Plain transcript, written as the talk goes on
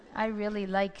I really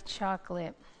like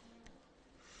chocolate.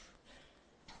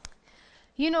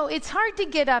 You know, it's hard to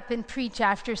get up and preach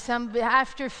after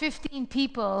 15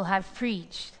 people have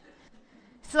preached.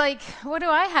 It's like, what do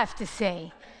I have to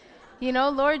say? You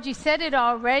know, Lord, you said it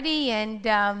already,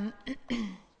 and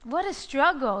what a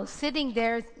struggle sitting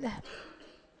there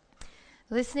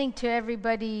listening to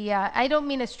everybody. I don't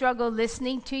mean a struggle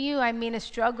listening to you. I mean a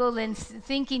struggle in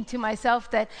thinking to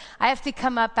myself that I have to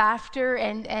come up after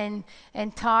and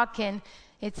talk, and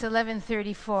it's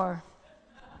 11:34.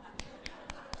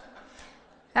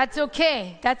 That's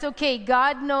okay. That's okay.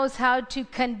 God knows how to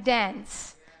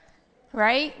condense,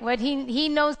 right? What he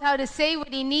knows how to say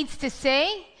what he needs to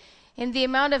say in the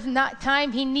amount of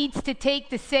time he needs to take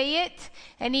to say it,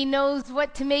 and he knows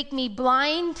what to make me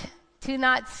blind to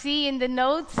not see in the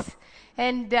notes,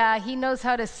 and he knows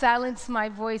how to silence my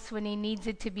voice when he needs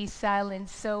it to be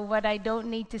silenced. So what I don't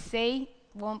need to say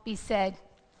won't be said.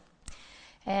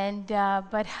 And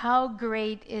but how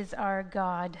great is our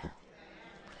God?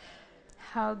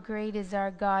 How great is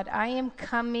our God? I am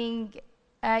coming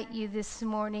at you this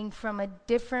morning from a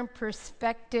different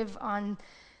perspective on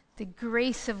the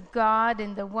grace of God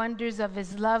and the wonders of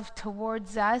his love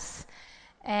towards us,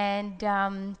 and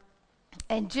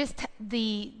just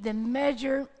the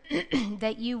measure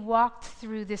that you walked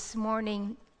through this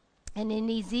morning. And in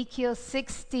Ezekiel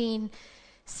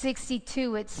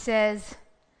 16:62 it says,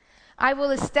 I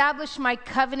will establish my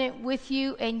covenant with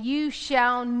you, and you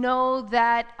shall know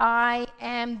that I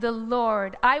am the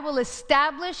Lord. I will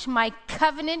establish my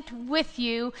covenant with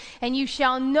you, and you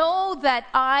shall know that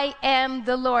I am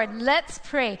the Lord. Let's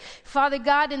pray. Father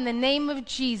God, in the name of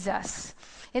Jesus,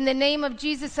 in the name of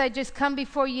Jesus, I just come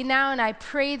before you now, and I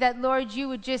pray that, Lord, you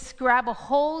would just grab a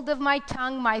hold of my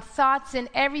tongue, my thoughts, and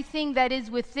everything that is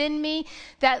within me,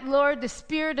 that, Lord, the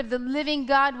Spirit of the living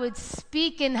God would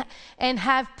speak and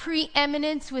have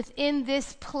preeminence within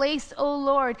this place, oh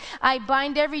Lord. I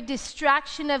bind every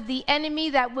distraction of the enemy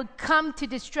that would come to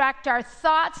distract our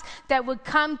thoughts, that would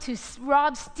come to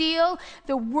rob, steal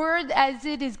the word as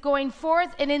it is going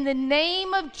forth, and in the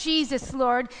name of Jesus,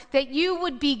 Lord, that you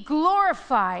would be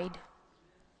glorified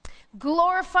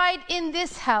in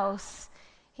this house.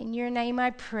 In your name I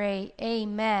pray,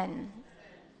 amen.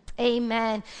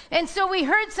 Amen. And so we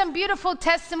heard some beautiful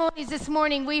testimonies this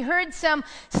morning. We heard some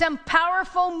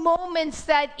powerful moments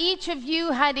that each of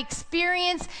you had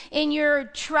experienced in your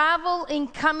travel in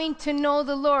coming to know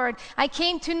the Lord. I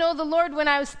came to know the Lord when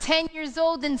I was 10 years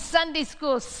old in Sunday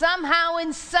school. Somehow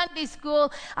in Sunday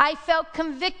school, I felt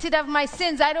convicted of my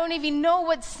sins. I don't even know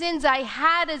what sins I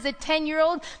had as a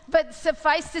 10-year-old, but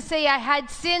suffice to say I had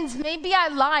sins. Maybe I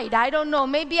lied. I don't know.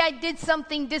 Maybe I did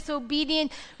something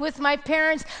disobedient with my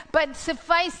parents. But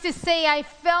suffice to say, I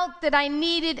felt that I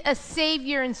needed a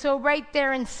Savior. And so right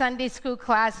there in Sunday school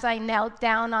class, I knelt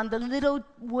down on the little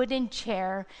wooden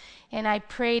chair and I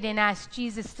prayed and asked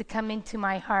Jesus to come into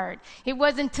my heart. It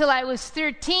wasn't until I was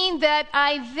 13 that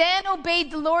I then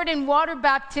obeyed the Lord in water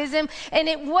baptism. And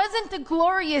it wasn't the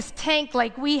glorious tank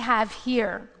like we have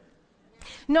here.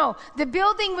 No, the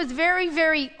building was very,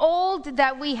 very old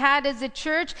that we had as a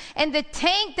church, and the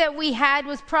tank that we had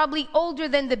was probably older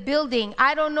than the building.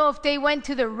 I don't know if they went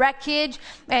to the wreckage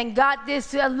and got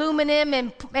this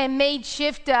aluminum and made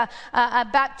shift a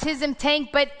baptism tank,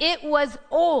 but it was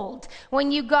old.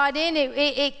 When you got in,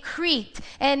 it creaked,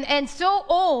 and so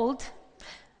old.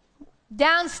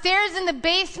 Downstairs in the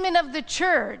basement of the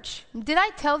church. Did I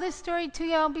tell this story to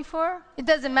y'all before? It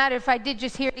doesn't matter if I did,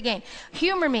 just hear it again.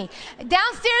 Humor me.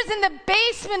 Downstairs in the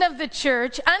basement of the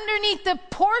church, underneath the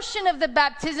portion of the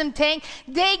baptism tank,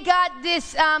 they got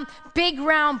this big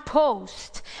round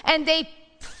post. And they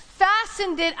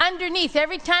fastened it underneath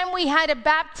every time we had a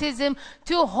baptism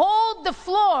to hold the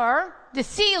floor, the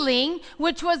ceiling,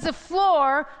 which was the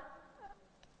floor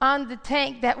on the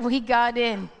tank that we got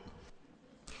in.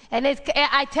 And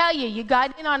I tell you, you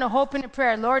got in on a hope and a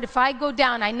prayer. Lord, if I go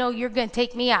down, I know you're going to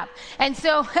take me up. And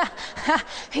so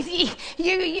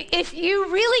if you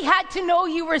really had to know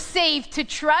you were saved, to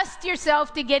trust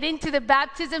yourself to get into the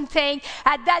baptism tank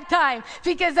at that time,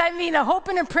 because I mean a hope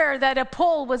and a prayer that a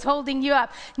pole was holding you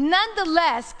up.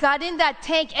 Nonetheless, got in that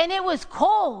tank and it was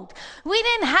cold. We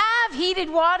didn't have heated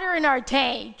water in our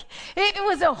tank. It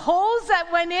was a hose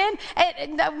that went in.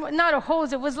 Not a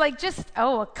hose, it was like just,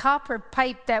 a copper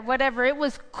pipe that whatever. It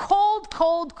was cold,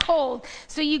 cold, cold.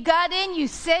 So you got in, you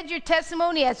said your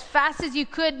testimony as fast as you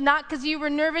could, not because you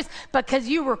were nervous, but because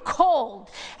you were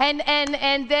cold. And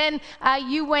then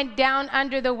you went down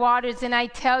under the waters. And I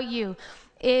tell you,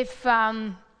 if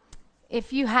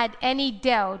if you had any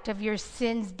doubt of your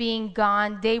sins being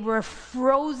gone, they were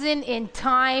frozen in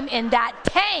time in that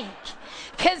tank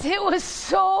because it was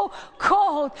so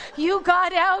cold. You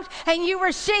got out and you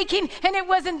were shaking, and it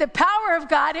wasn't the power of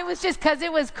God. It was just because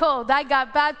it was cold. I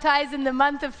got baptized in the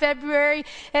month of February,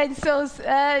 and so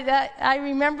I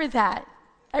remember that.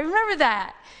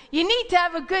 You need to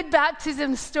have a good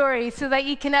baptism story so that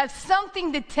you can have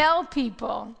something to tell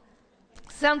people.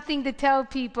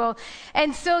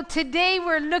 And so today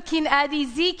we're looking at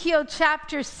Ezekiel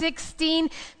chapter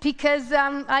 16 because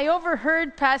I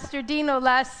overheard Pastor Dino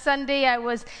last Sunday. I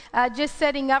was just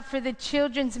setting up for the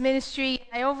children's ministry.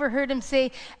 I overheard him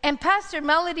say, and Pastor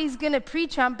Melody's going to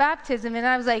preach on baptism. And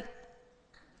I was like,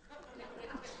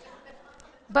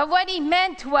 but what he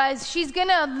meant was she's going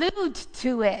to allude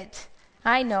to it.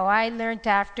 I know, I learned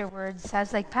afterwards. I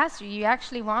was like, Pastor, you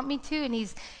actually want me to?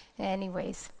 And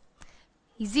anyways.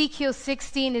 Ezekiel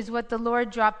 16 is what the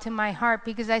Lord dropped in my heart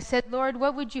because I said, Lord,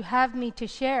 what would you have me to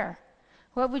share?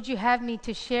 What would you have me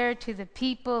to share to the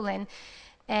people?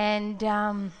 And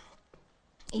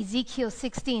Ezekiel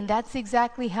 16, that's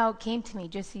exactly how it came to me,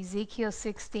 just Ezekiel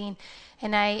 16.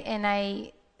 And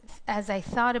I, as I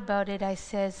thought about it, I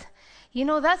says,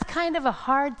 that's kind of a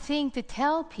hard thing to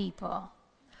tell people.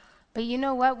 But you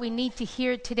know what? We need to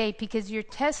hear it today because your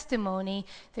testimony,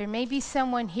 there may be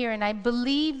someone here, and I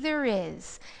believe there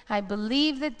is. I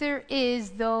believe that there is,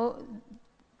 though,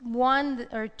 one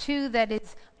or two that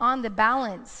is on the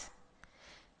balance.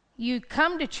 You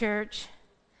come to church,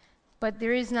 but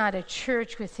there is not a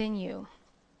church within you.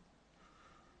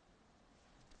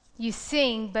 You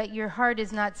sing, but your heart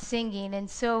is not singing. And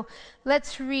so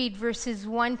let's read verses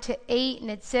 1 to 8.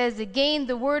 And it says, again,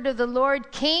 the word of the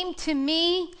Lord came to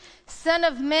me, Son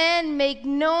of man, make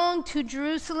known to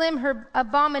Jerusalem her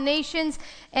abominations,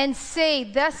 and say,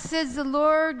 thus says the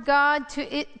Lord God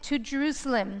to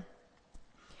Jerusalem.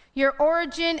 Your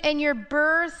origin and your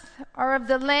birth are of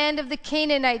the land of the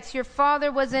Canaanites. Your father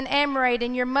was an Amorite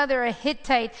and your mother a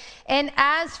Hittite. And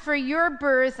as for your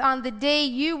birth, on the day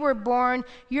you were born,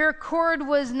 your cord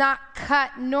was not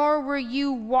cut, nor were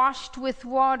you washed with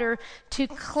water to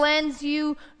cleanse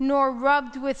you, nor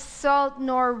rubbed with salt,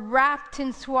 nor wrapped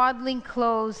in swaddling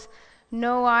clothes.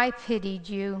 No, I pitied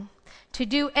you, to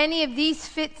do any of these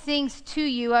fit things to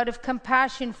you out of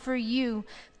compassion for you.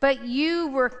 But you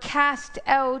were cast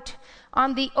out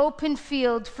on the open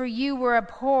field, for you were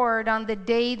abhorred on the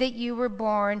day that you were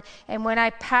born. And when I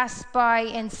passed by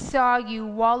and saw you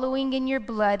wallowing in your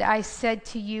blood, I said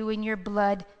to you in your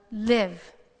blood,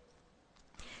 live.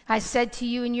 I said to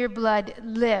you in your blood,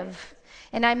 live.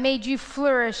 And I made you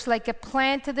flourish like a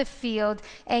plant of the field,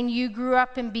 and you grew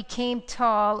up and became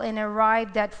tall and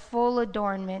arrived at full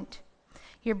adornment.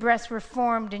 Your breasts were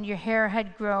formed and your hair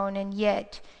had grown, and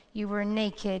yet you were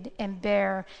naked and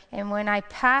bare. And when I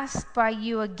passed by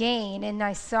you again and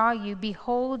I saw you,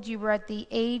 behold, you were at the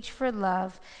age for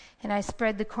love. And I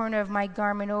spread the corner of my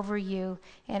garment over you,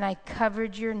 and I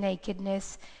covered your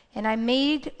nakedness. And I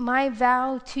made my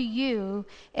vow to you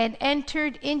and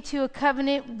entered into a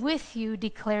covenant with you,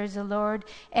 declares the Lord,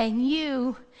 and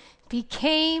you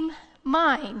became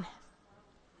mine.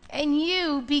 And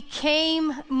you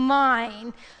became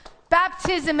mine.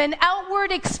 Baptism, an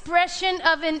outward expression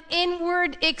of an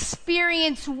inward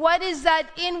experience. What is that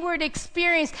inward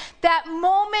experience? That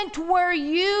moment where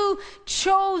you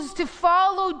chose to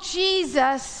follow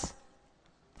Jesus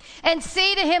and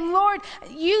say to him, Lord,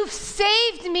 you've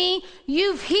saved me,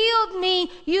 you've healed me,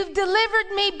 you've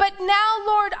delivered me, but now,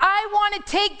 Lord, I want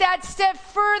to take that step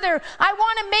further. I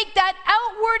want to make that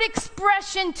outward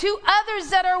expression to others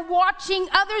that are watching,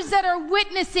 others that are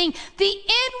witnessing, the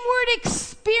inward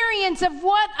experience of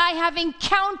what I have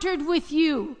encountered with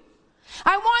you.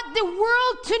 I want the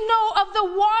world to know of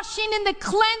the washing and the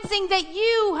cleansing that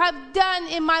you have done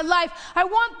in my life. I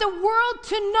want the world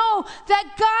to know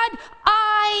that, God,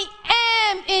 I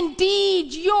am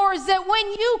indeed yours. That when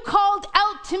you called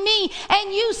out to me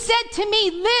and you said to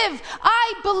me, live,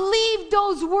 I believed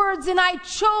those words and I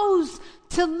chose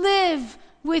to live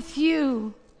with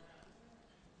you.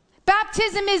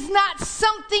 Baptism is not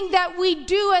something that we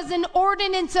do as an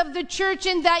ordinance of the church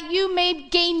and that you may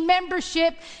gain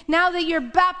membership. Now that you're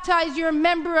baptized, you're a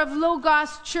member of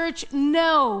Logos Church.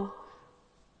 No.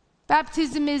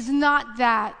 Baptism is not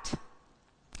that.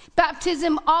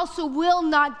 Baptism also will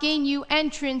not gain you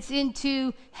entrance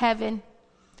into heaven.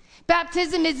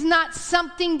 Baptism is not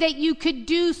something that you could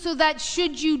do so that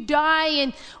should you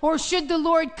die or should the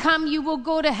Lord come, you will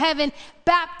go to heaven.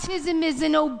 Baptism is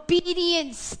an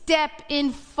obedient step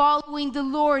in following the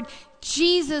Lord.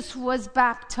 Jesus was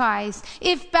baptized.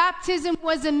 If baptism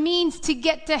was a means to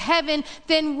get to heaven,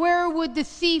 then where would the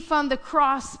thief on the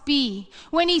cross be?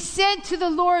 When he said to the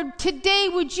Lord, "Today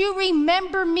would you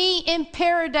remember me in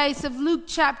paradise," of Luke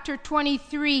chapter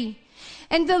 23.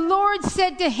 And the Lord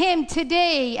said to him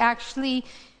today, actually,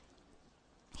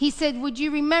 he said, "Would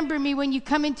you remember me when you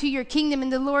come into your kingdom?"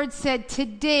 And the Lord said,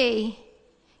 "Today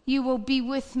you will be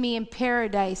with me in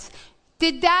paradise."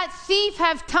 Did that thief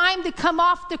have time to come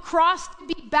off the cross to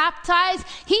be baptized?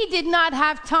 He did not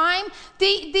have time.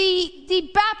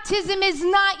 The baptism is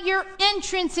not your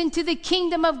entrance into the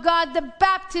kingdom of God. The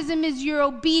baptism is your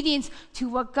obedience to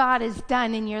what God has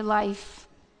done in your life.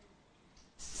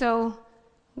 So,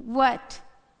 what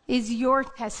is your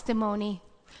testimony?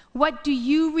 What do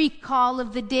you recall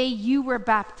of the day you were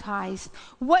baptized?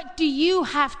 What do you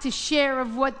have to share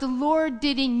of what the Lord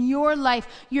did in your life?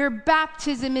 Your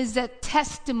baptism is a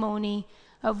testimony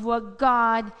of what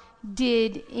God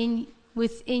did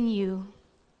within you.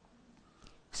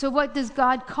 So what does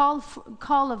God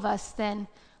call of us then?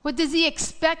 What does he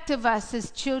expect of us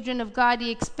as children of God?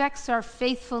 He expects our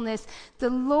faithfulness. The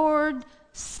Lord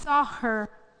saw her.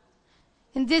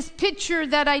 And this picture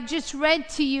that I just read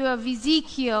to you of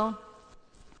Ezekiel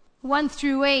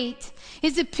 1-8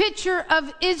 is a picture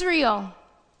of Israel,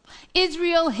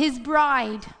 his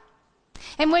bride.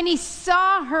 And when he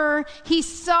saw her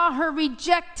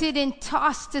rejected and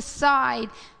tossed aside.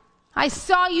 "I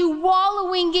saw you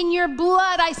wallowing in your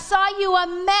blood. I saw you a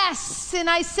mess. And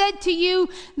I said to you,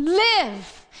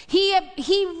 live." He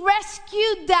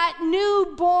rescued that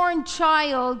newborn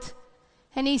child.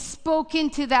 And he spoke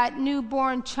into that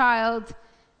newborn child.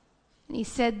 And he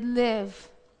said, "Live."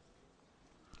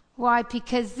 Why?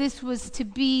 Because this was to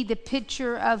be the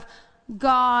picture of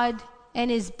God and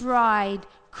his bride.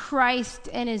 Christ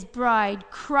and his bride.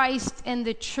 Christ and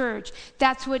the church.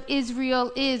 That's what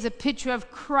Israel is. A picture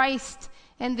of Christ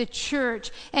and the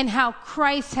church. And how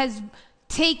Christ has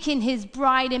taken his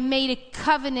bride and made a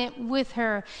covenant with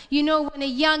her. You know, when a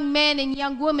young man and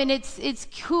young woman, it's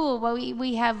cool. Well,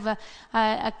 we have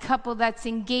a couple that's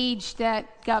engaged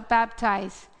that got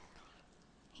baptized.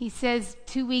 He says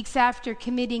 2 weeks after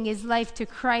committing his life to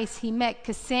Christ, he met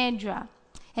Cassandra.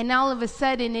 And all of a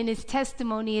sudden, in his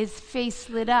testimony, his face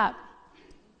lit up.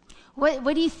 What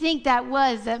do you think that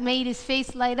was that made his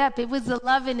face light up? It was the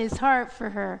love in his heart for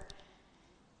her.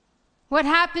 What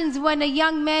happens when a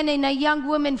young man and a young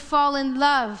woman fall in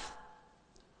love?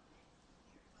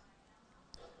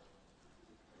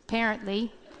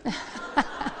 Apparently.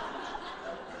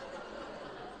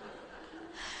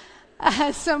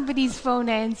 Somebody's phone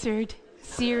answered.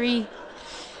 Siri.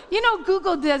 You know,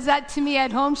 Google does that to me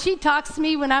at home. She talks to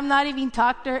me when I'm not even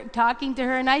talking to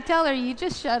her, and I tell her, "You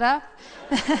just shut up."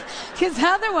 Because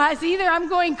otherwise, either I'm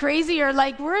going crazy or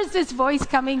like, where is this voice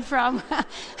coming from?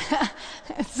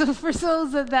 So for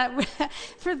those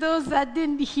that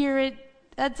didn't hear it,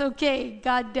 that's okay.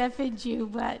 God deafened you,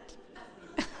 but...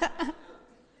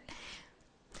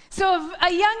 So if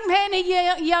a young man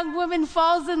and a young woman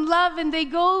falls in love and they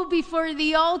go before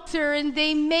the altar and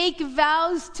they make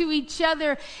vows to each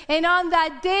other, and on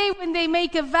that day when they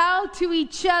make a vow to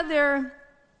each other,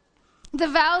 the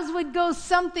vows would go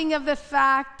something of the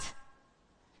fact,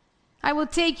 "I will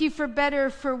take you for better,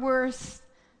 for worse,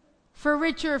 for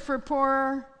richer, for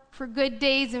poorer, for good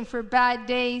days and for bad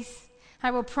days.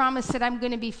 I will promise that I'm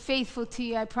going to be faithful to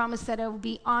you. I promise that I will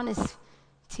be honest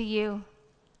to you.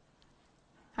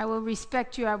 I will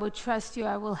respect you. I will trust you.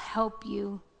 I will help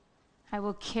you. I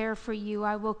will care for you.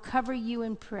 I will cover you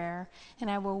in prayer,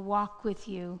 and I will walk with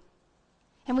you."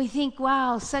 And we think,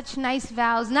 wow, such nice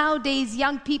vows. Nowadays,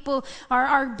 young people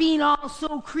are being all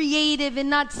so creative and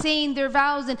not saying their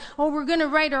vows. And, we're going to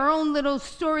write our own little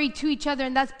story to each other,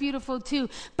 and that's beautiful too.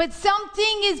 But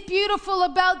something is beautiful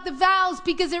about the vows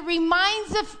because it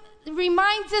reminds us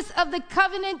of the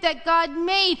covenant that God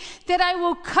made, that I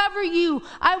will cover you,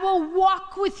 I will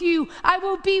walk with you, I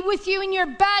will be with you in your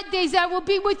bad days, I will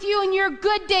be with you in your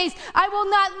good days, I will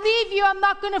not leave you, I'm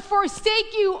not going to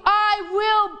forsake you, I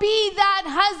will be that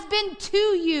husband to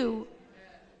you,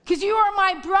 because you are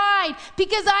my bride,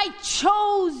 because I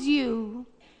chose you.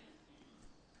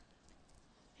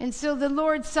 And so the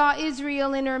Lord saw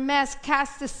Israel in her mess,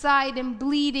 cast aside and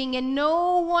bleeding, and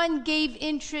no one gave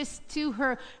interest to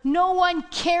her. No one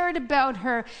cared about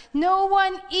her. No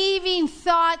one even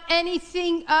thought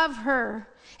anything of her.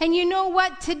 And you know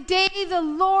what? Today the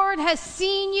Lord has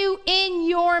seen you in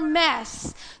your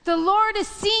mess. The Lord has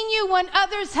seen you when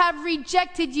others have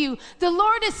rejected you. The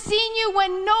Lord has seen you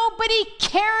when nobody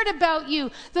cared about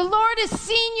you. The Lord has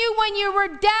seen you when you were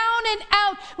down and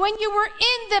out, when you were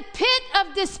in the pit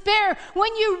of despair,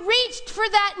 when you reached for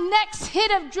that next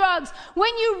hit of drugs,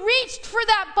 when you reached for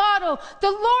that bottle. The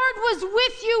Lord was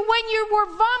with you when you were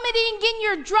vomiting in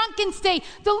your drunken state.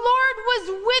 The Lord was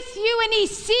with you, and he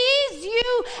sees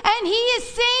you, and he is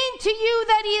saying to you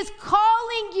that he is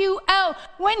calling you out.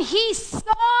 When he saw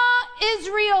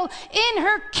Israel in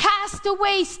her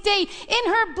castaway state,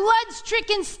 in her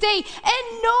blood-stricken state,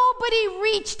 and nobody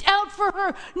reached out for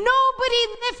her, nobody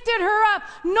lifted her up,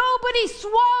 nobody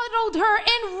swaddled her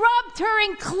and rubbed her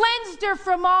and cleansed her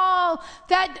from all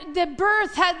that the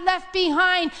birth had left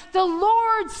behind. The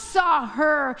Lord saw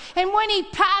her, and when he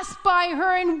passed by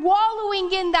her and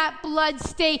wallowing in that blood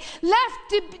state,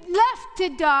 left to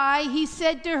die, he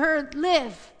said to her,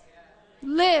 live.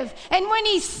 Live. And when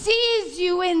he sees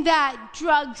you in that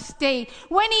drug state,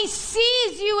 when he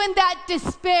sees you in that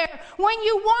despair, when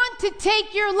you want to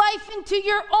take your life into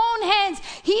your own hands,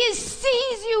 he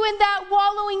sees you in that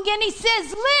wallowing, and he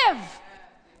says, live.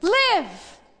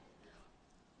 Live.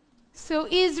 So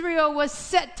Israel was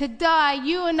set to die.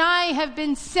 You and I have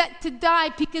been set to die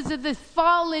because of the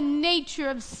fallen nature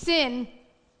of sin.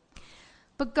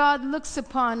 But God looks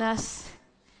upon us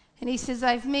and he says,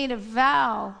 I've made a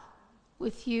vow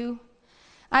with you.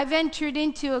 I've entered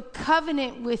into a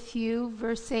covenant with you,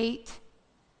 verse 8.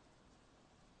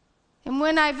 And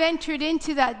when I've entered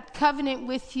into that covenant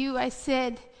with you, I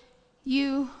said,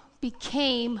 you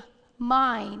became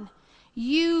mine.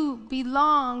 You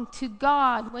belong to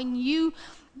God. When you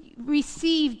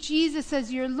received Jesus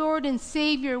as your Lord and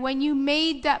Savior, when you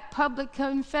made that public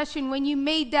confession, when you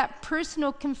made that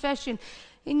personal confession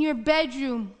in your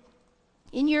bedroom,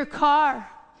 in your car,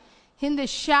 in the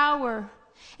shower,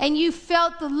 and you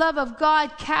felt the love of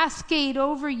God cascade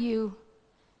over you,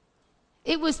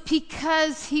 it was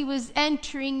because he was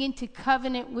entering into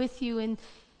covenant with you. And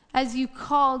as you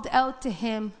called out to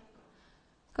him,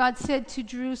 God said to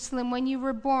Jerusalem, when you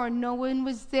were born, no one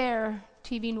was there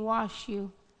to even wash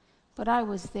you, but I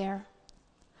was there.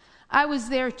 I was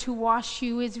there to wash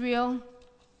you, Israel.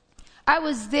 I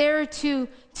was there to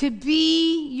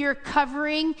be your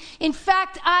covering. In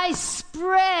fact, I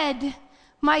spread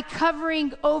my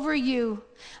covering over you.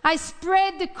 I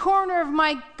spread the corner of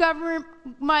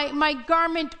my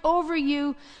garment over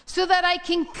you so that I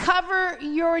can cover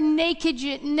your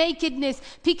nakedness.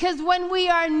 Because when we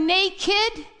are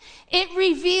naked, it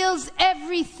reveals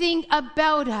everything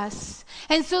about us.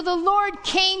 And so the Lord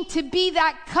came to be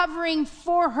that covering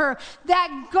for her.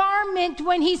 That garment,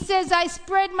 when he says, I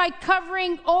spread my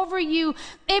covering over you,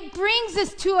 it brings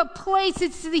us to a place.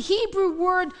 It's the Hebrew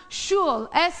word shul,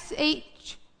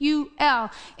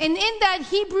 S-H-U-L. And in that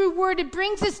Hebrew word, it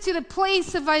brings us to the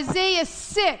place of Isaiah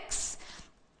 6.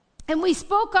 And we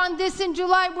spoke on this in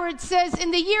July, where it says,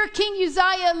 in the year King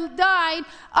Uzziah died,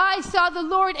 I saw the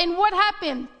Lord. And what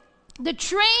happened? The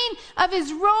train of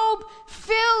his robe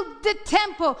filled the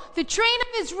temple. The train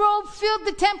of his robe filled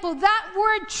the temple. That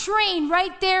word train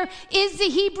right there is the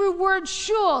Hebrew word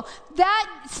shul.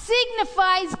 That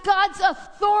signifies God's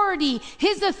authority.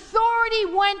 His authority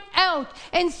went out.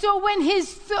 And so when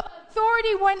his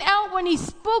authority went out, when he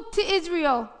spoke to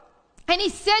Israel, and he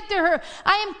said to her,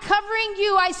 I am covering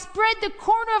you. I spread the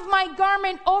corner of my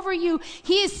garment over you.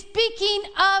 He is speaking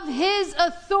of his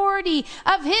authority,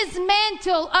 of his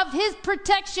mantle, of his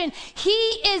protection. He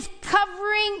is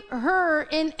covering her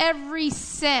in every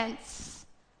sense.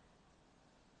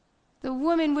 The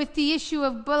woman with the issue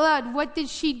of blood, what did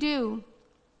she do?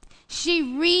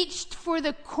 She reached for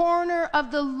the corner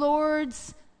of the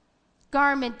Lord's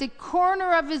garment, the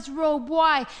corner of his robe.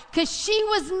 Why? Because she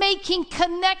was making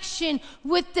connection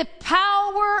with the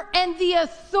power and the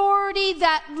authority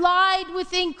that lied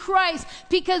within Christ.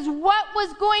 Because what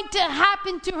was going to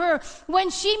happen to her when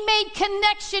she made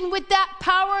connection with that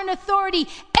power and authority?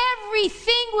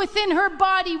 Everything within her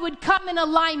body would come in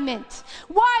alignment.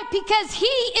 Why? Because he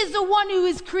is the one who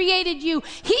has created you.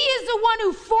 He is the one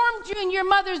who formed you in your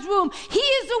mother's womb. He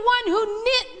is the one who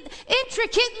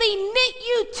intricately knit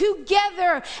you together.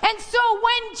 And so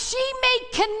when she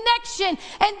made connection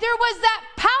and there was that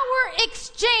power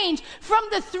exchange, change from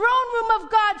the throne room of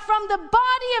God, from the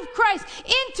body of Christ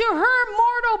into her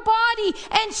mortal body,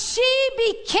 and she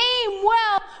became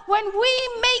well. When we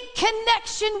make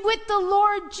connection with the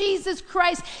Lord Jesus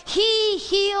Christ, he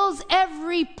heals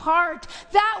every part.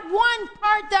 That one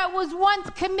part that was once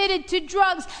committed to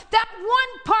drugs, that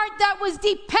one part that was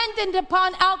dependent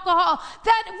upon alcohol,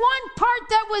 that one part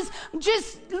that was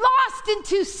just lost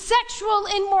into sexual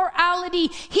immorality,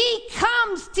 he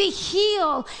comes to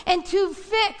heal and to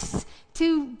fix,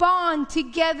 to bond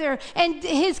together, and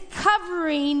his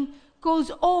covering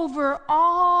goes over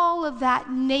all of that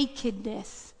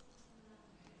nakedness.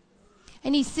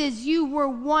 And he says, you were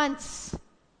once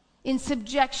in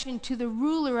subjection to the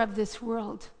ruler of this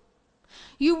world.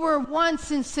 You were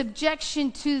once in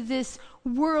subjection to this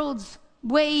world's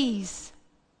ways.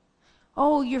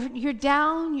 Oh, you're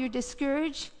down, you're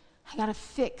discouraged. I got a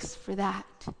fix for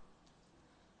that.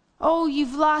 Oh,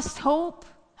 you've lost hope.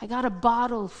 I got a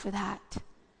bottle for that.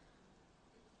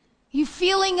 You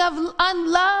feeling of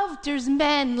unloved? There's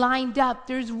men lined up.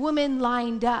 There's women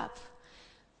lined up.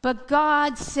 But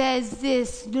God says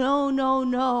this, no, no,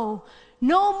 no.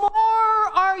 No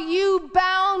more are you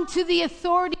bound to the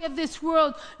authority of this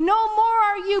world. No more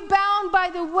are you bound by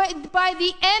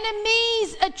the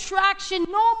enemy's attraction.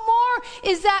 No more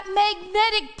is that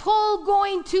magnetic pull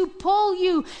going to pull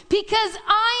you, because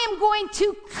I am going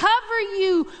to cover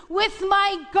you with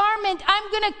my garment. I'm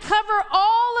going to cover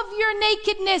all of your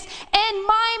nakedness, and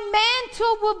my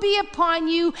mantle will be upon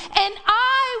you, and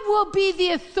I will be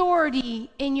the authority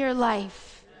in your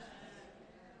life.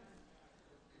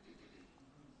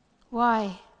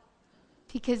 Why?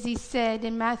 Because he said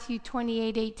in Matthew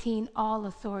 28:18, all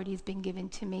authority has been given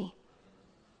to me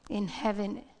in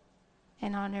heaven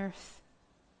and on earth.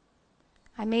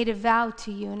 I made a vow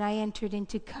to you and I entered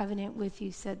into covenant with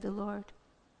you, said the Lord.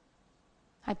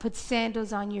 I put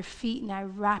sandals on your feet and I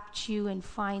wrapped you in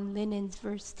fine linens,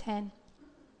 verse 10.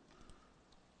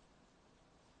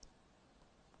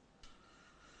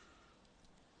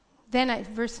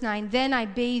 Verse 9, then I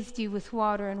bathed you with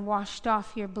water and washed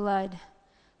off your blood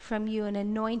from you and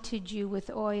anointed you with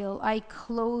oil. I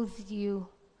clothed you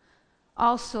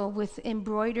also with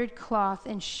embroidered cloth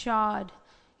and shod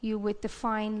you with the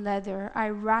fine leather. I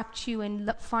wrapped you in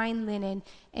fine linen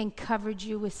and covered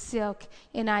you with silk.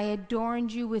 And I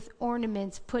adorned you with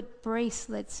ornaments, put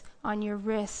bracelets on your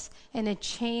wrists and a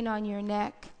chain on your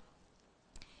neck.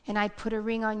 And I put a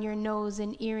ring on your nose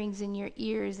and earrings in your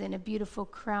ears and a beautiful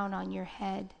crown on your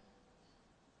head.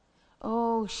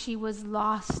 Oh, she was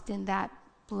lost in that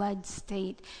blood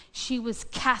state. She was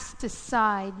cast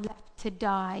aside, left to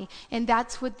die. And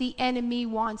that's what the enemy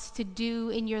wants to do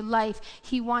in your life.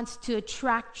 He wants to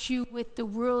attract you with the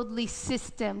worldly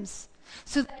systems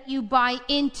so that you buy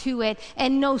into it.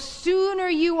 And no sooner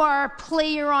you are a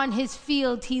player on his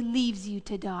field, he leaves you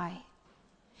to die.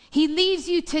 He leaves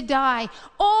you to die.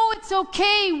 Oh, it's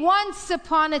okay once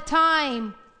upon a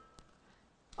time.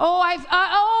 I'm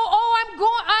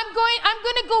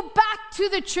going to go back to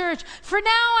the church. For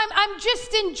now, I'm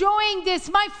just enjoying this.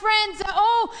 My friends,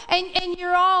 and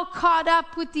you're all caught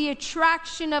up with the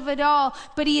attraction of it all,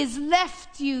 but he has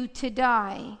left you to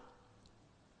die.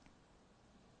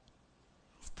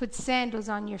 He's put sandals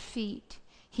on your feet.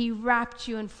 He wrapped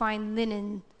you in fine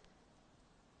linen.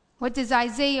 What does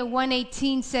Isaiah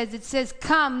 1:18 says? It says,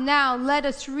 come now, let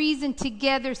us reason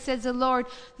together, says the Lord.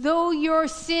 Though your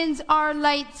sins are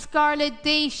like scarlet,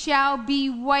 they shall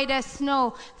be white as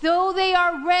snow. Though they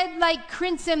are red like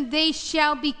crimson, they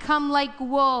shall become like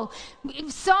wool.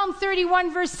 Psalm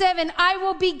 31 verse 7, I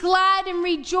will be glad and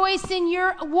rejoice in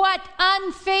your what?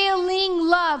 Unfailing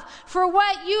love. For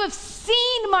what? You have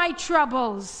seen my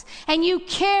troubles, and you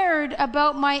cared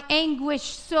about my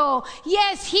anguished soul.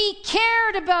 Yes, he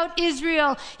cared about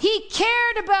Israel. He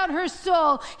cared about her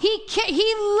soul. He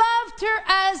loved her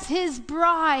as his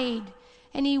bride,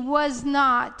 and he was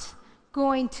not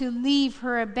going to leave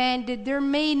her abandoned. There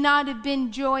may not have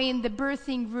been joy in the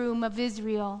birthing room of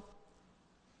Israel.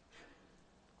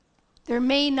 There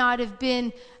may not have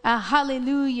been a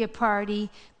hallelujah party,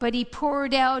 but he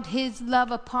poured out his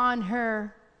love upon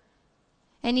her,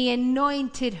 and he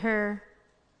anointed her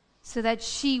so that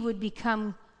she would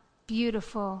become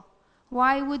beautiful.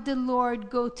 Why would the Lord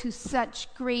go to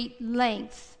such great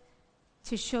lengths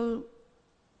to show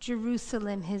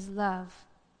Jerusalem his love?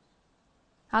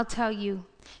 I'll tell you,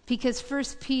 because 1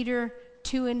 Peter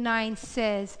 2:9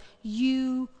 says,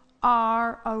 you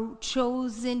are a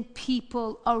chosen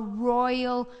people, a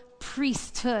royal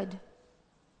priesthood,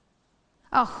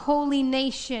 a holy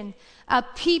nation, a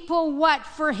people what?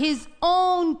 For his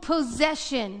own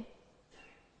possession.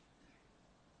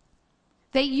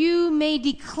 that you may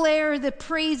declare the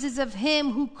praises of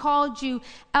him who called you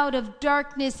out of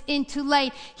darkness into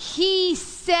light. He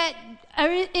set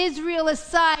Israel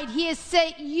aside. He has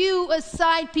set you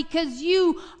aside because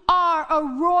you are a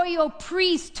royal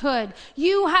priesthood.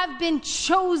 You have been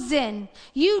chosen.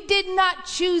 You did not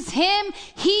choose him.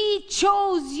 He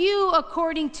chose you,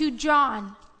 according to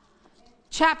John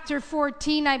chapter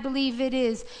 14, I believe it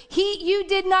is. You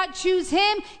did not choose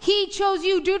him. He chose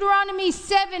you. Deuteronomy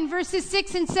 7 verses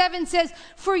 6 and 7 says,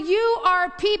 "For you are a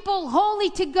people holy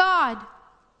to God.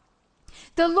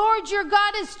 The Lord your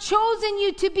God has chosen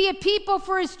you to be a people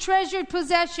for his treasured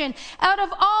possession. Out of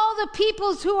all the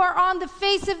peoples who are on the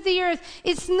face of the earth,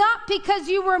 it's not because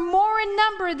you were more in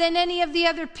number than any of the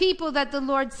other people that the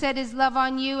Lord set his love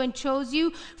on you and chose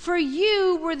you, for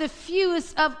you were the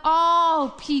fewest of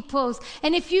all peoples."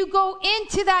 And if you go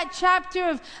into that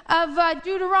chapter of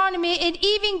Deuteronomy, it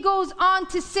even goes on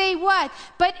to say what?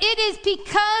 But it is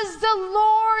because the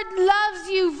Lord loves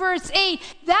you, verse 8.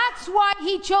 That's why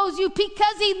he chose you, because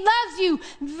he loves you.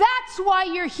 That's why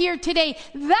you're here today.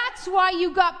 That's why you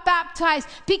got baptized,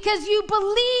 because you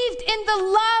believed in the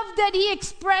love that he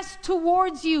expressed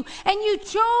towards you, and you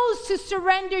chose to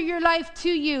surrender your life to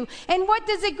you. And what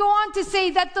does it go on to say?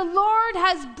 That the Lord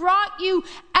has brought you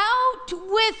out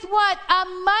with what? A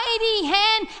mighty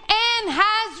hand, and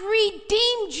has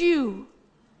redeemed you.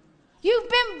 You've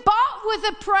been bought with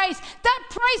a price. That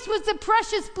price was the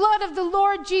precious blood of the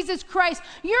Lord Jesus Christ.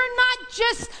 You're not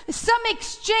just some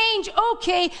exchange.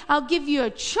 Okay, I'll give you a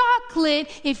chocolate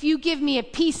if you give me a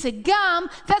piece of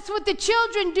gum. That's what the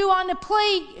children do on the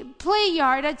play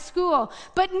yard at school.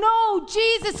 But no,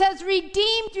 Jesus has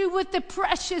redeemed you with the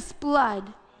precious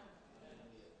blood.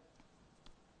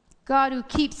 God who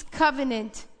keeps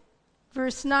covenant.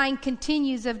 Verse 9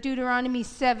 continues of Deuteronomy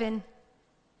 7.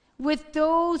 With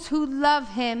those who love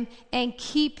him and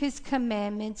keep his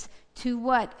commandments to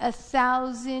what?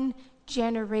 1,000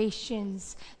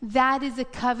 generations. That is a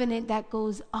covenant that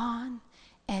goes on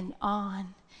and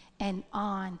on and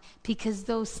on, because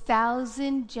those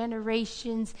 1,000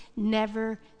 generations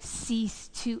never cease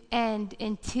to end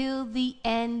until the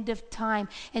end of time.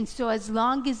 And so as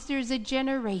long as there's a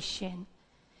generation,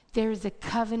 there's a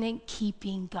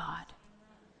covenant-keeping God.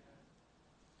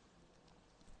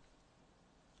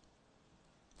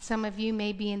 Some of you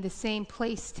may be in the same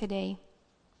place today,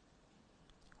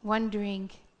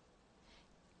 wondering,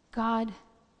 God,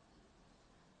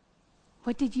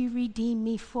 what did you redeem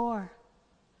me for?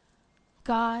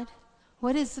 God,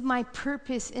 what is my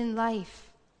purpose in life?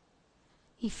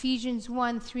 Ephesians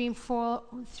 1, 3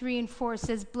 and 4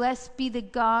 says, "Blessed be the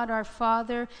God, our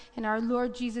Father, and our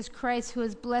Lord Jesus Christ, who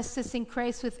has blessed us in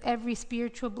Christ with every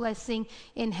spiritual blessing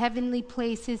in heavenly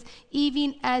places,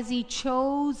 even as he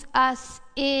chose us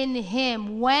in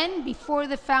him." When? Before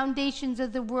the foundations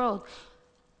of the world.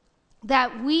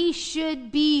 That we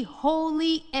should be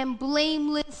holy and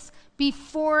blameless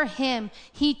before him.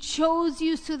 He chose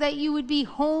you so that you would be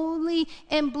holy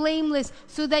and blameless,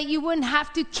 so that you wouldn't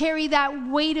have to carry that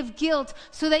weight of guilt,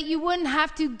 so that you wouldn't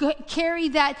have to carry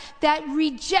that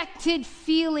rejected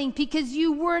feeling, because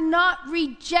you were not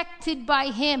rejected by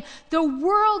him. The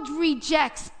world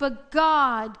rejects, but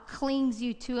God clings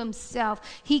you to himself.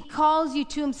 He calls you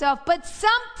to himself. But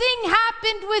something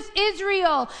happened with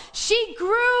Israel. She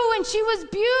grew and she was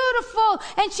beautiful,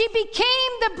 and she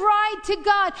became the bride to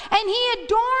God, and he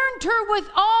adorned her with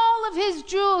all of his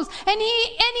jewels, and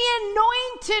he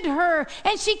anointed her,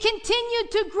 and she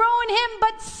continued to grow in him.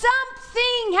 But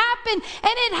something happened,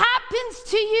 and it happens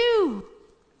to you.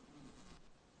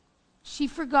 She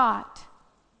forgot.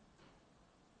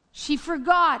 She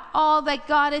forgot all that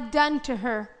God had done to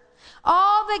her.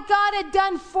 All that God had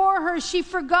done for her, she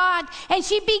forgot. And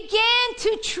she began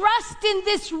to trust in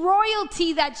this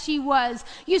royalty that she was.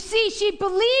 You see, she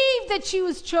believed that she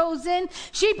was chosen.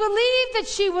 She believed that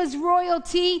she was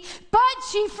royalty. But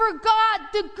she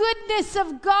forgot the goodness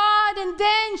of God. And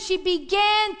then she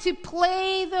began to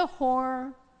play the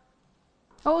whore.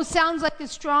 Oh, sounds like a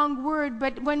strong word.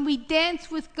 But when we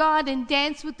dance with God and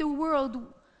dance with the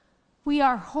world, we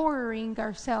are whoring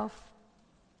ourselves.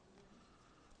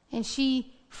 And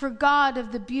she forgot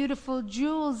of the beautiful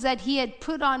jewels that he had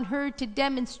put on her to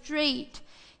demonstrate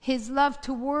his love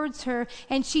towards her.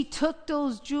 And she took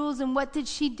those jewels, and what did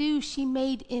she do? She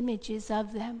made images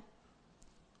of them.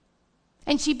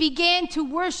 And she began to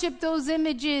worship those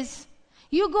images.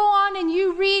 You go on and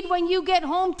you read when you get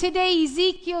home today,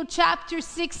 Ezekiel chapter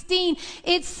 16.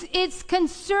 It's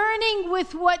concerning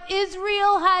with what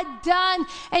Israel had done.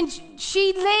 And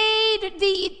she laid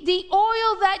the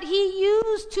oil that he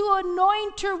used to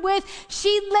anoint her with,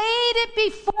 she laid it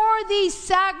before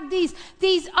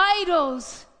these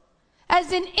idols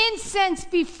as an incense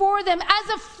before them, as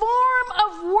a form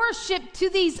of worship to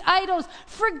these idols,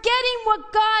 forgetting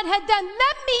what God had done.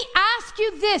 Let me ask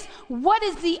you this. What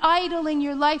is the idol in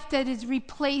your life that has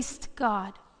replaced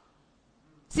God?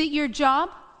 Is it your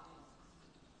job?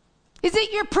 Is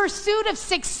it your pursuit of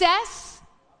success?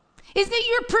 Is it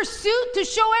your pursuit to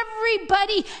show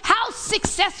everybody how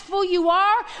successful you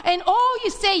are? And you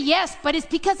say yes, but it's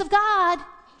because of God.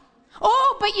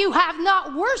 But you have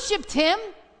not worshiped him.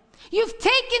 You've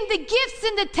taken the gifts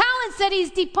and the talents that he's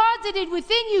deposited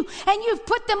within you, and you've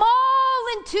put them all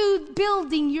into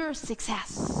building your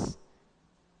success.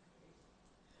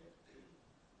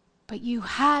 But you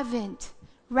haven't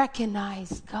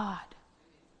recognized God.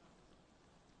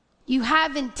 You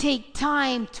haven't taken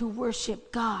time to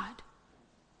worship God.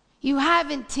 You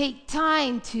haven't taken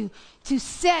time to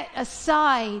set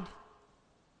aside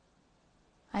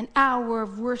an hour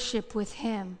of worship with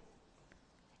him.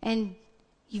 And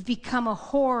you've become a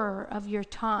horror of your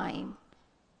time.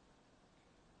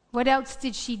 What else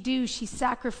did she do? She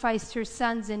sacrificed her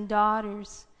sons and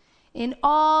daughters. In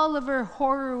all of her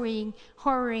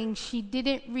whoring, she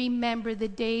didn't remember the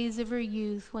days of her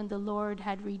youth when the Lord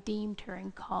had redeemed her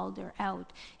and called her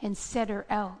out and set her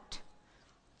out.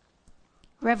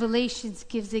 Revelations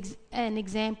gives an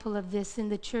example of this in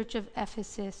the church of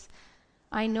Ephesus.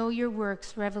 I know your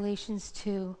works, Revelations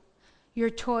 2. Your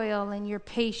toil and your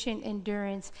patient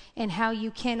endurance, and how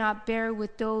you cannot bear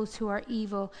with those who are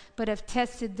evil, but have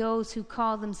tested those who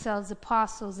call themselves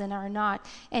apostles and are not,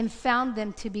 and found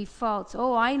them to be false.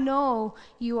 I know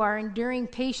you are enduring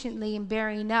patiently and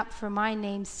bearing up for my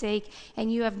name's sake, and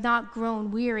you have not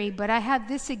grown weary. But I have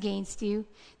this against you,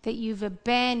 that you've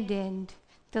abandoned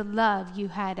the love you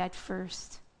had at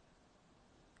first.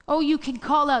 You can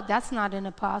call out, that's not an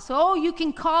apostle. You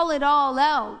can call it all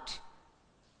out.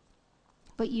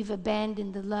 But you've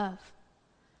abandoned the love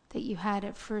that you had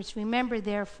at first. Remember,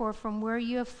 therefore, from where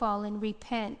you have fallen,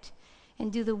 repent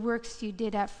and do the works you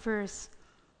did at first.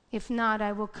 If not,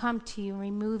 I will come to you and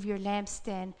remove your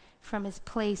lampstand from its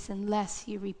place unless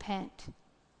you repent.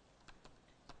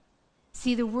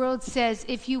 See, the world says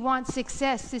if you want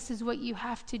success, this is what you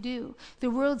have to do. The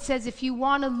world says if you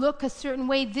want to look a certain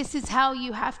way, this is how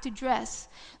you have to dress.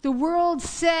 The world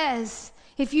says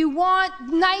if you want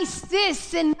nice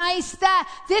this and nice that,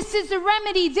 this is a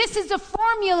remedy, this is a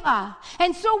formula.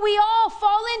 And so we all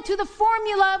fall into the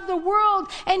formula of the world,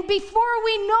 and before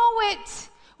we know it,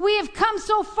 we have come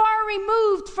so far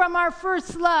removed from our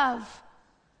first love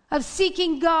of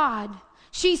seeking God.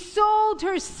 She sold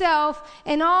herself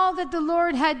and all that the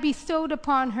Lord had bestowed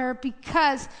upon her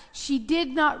because she did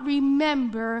not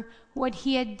remember what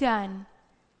he had done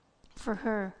for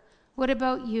her. What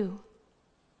about you?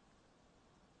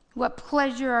 What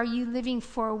pleasure are you living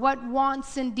for? What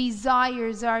wants and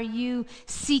desires are you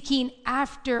seeking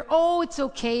after? It's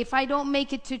okay. If I don't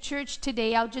make it to church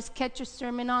today, I'll just catch a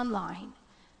sermon online.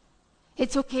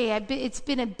 It's okay. It's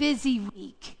been a busy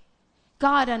week.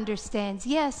 God understands.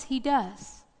 Yes, he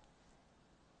does.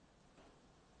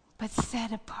 But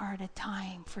set apart a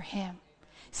time for him.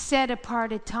 Set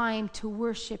apart a time to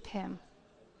worship him.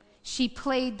 She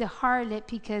played the harlot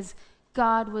because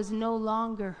God was no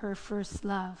longer her first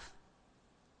love.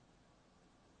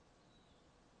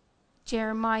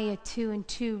 Jeremiah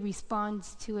 2:2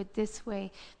 responds to it this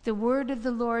way. The word of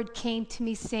the Lord came to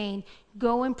me saying,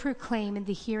 go and proclaim in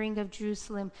the hearing of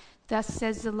Jerusalem. Thus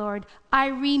says the Lord, I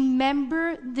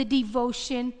remember the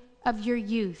devotion of your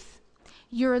youth,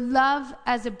 your love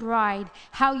as a bride,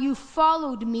 how you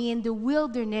followed me in the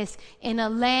wilderness in a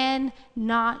land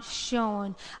not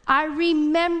shown. I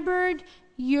remembered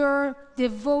your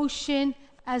devotion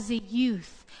as a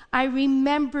youth. I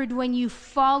remembered when you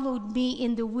followed me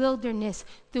in the wilderness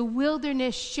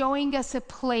showing us a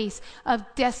place of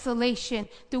desolation,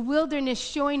 the wilderness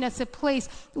showing us a place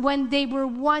when they were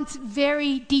once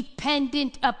very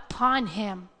dependent upon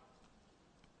him.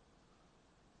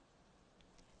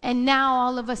 And now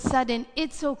all of a sudden,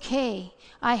 it's okay.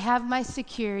 I have my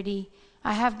security.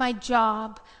 I have my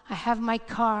job, I have my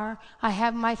car, I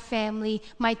have my family,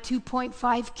 my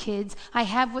 2.5 kids. I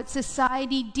have what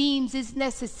society deems is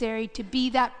necessary to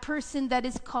be that person that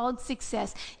is called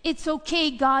success. It's okay,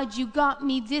 God, you got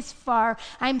me this far.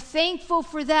 I'm thankful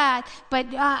for that, but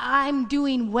I'm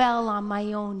doing well on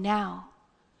my own now.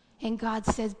 And God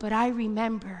says, but I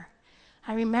remember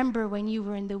I remember when you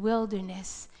were in the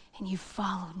wilderness and you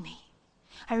followed me.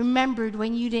 I remembered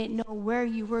when you didn't know where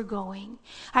you were going.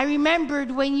 I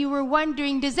remembered when you were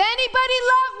wondering, does anybody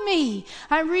love me?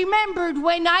 I remembered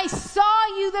when I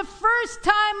saw you the first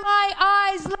time my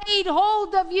eyes laid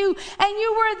hold of you and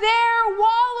you were there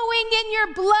wallowing in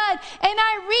your blood, and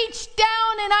I reached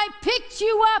down and I picked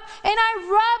you up and I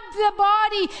rubbed the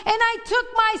body and I took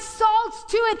my salts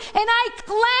to it and I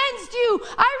cleansed you.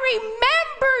 I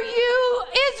remember you,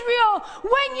 Israel,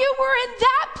 when you were in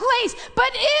that place.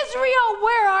 But Israel,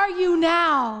 where are you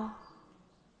now?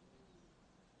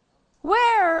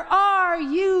 Where are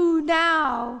you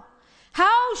now?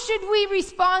 How should we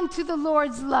respond to the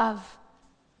Lord's love?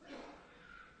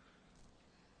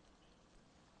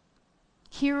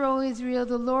 Hear, O Israel,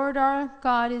 the Lord our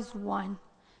God is one.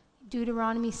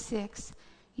 Deuteronomy 6.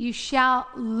 You shall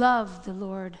love the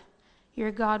Lord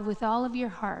your God with all of your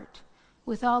heart,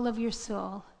 with all of your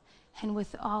soul, and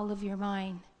with all of your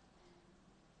mind.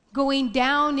 Going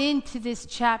down into this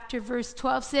chapter, verse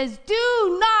 12 says,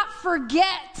 do not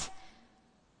forget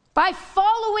by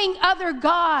following other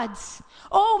gods.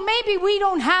 Oh, maybe we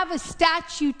don't have a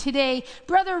statue today.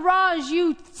 Brother Raj,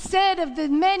 you said of the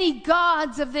many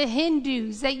gods of the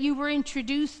Hindus that you were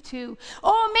introduced to.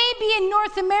 Oh, maybe in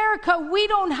North America we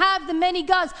don't have the many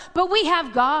gods, but we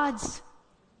have gods.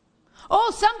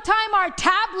 Oh, sometime our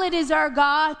tablet is our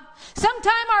God.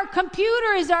 Sometime our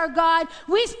computer is our God.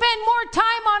 We spend more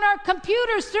time on our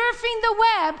computer surfing the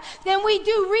web than we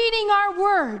do reading our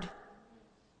word.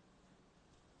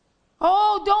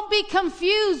 Oh, don't be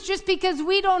confused. Just because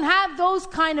we don't have those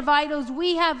kind of idols,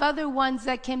 we have other ones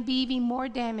that can be even more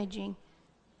damaging.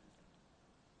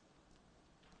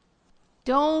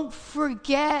 Don't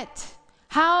forget.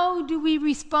 How do we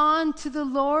respond to the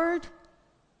Lord?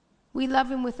 We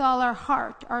love him with all our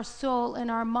heart, our soul,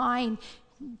 and our mind.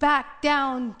 Back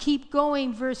down, keep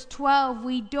going, verse 12.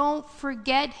 We don't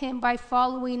forget him by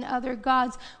following other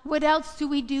gods. What else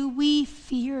do? We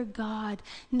fear God,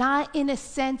 not in a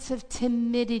sense of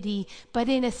timidity, but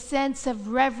in a sense of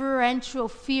reverential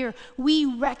fear. We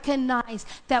recognize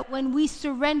that when we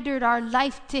surrendered our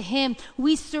life to him,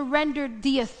 we surrendered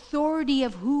the authority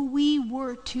of who we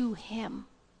were to him.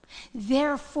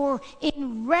 Therefore,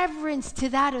 in reverence to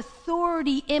that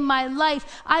authority in my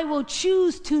life, I will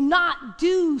choose to not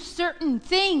do certain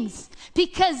things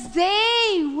because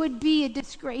they would be a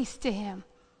disgrace to him.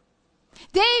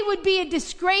 They would be a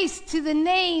disgrace to the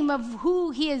name of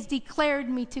who he has declared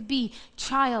me to be,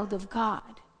 child of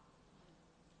God.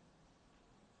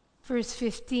 Verse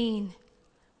 15,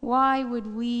 why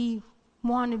would we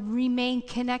want to remain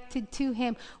connected to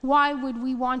him? Why would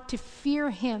we want to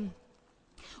fear him?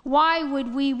 Why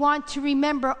would we want to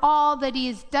remember all that he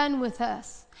has done with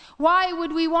us? Why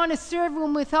would we want to serve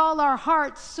him with all our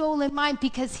heart, soul, and mind?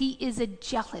 Because he is a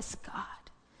jealous God.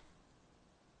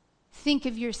 Think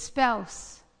of your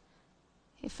spouse.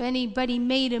 If anybody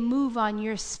made a move on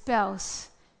your spouse,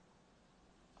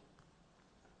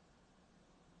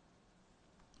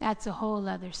 that's a whole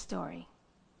other story.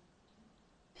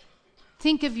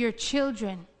 Think of your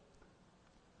children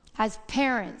as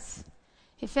parents.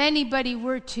 If anybody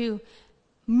were to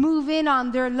move in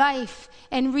on their life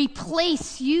and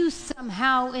replace you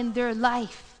somehow in their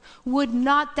life, would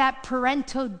not that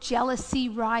parental jealousy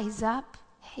rise up?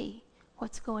 Hey,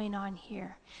 what's going on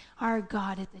here? Our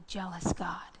God is a jealous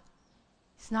God.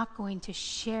 He's not going to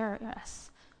share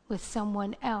us with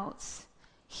someone else.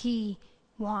 He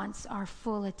wants our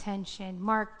full attention.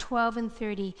 Mark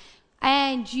 12:30.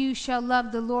 And you shall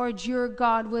love the Lord your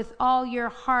God with all your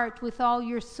heart, with all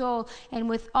your soul, and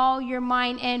with all your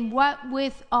mind, and what?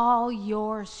 With all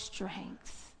your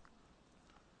strength.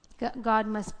 God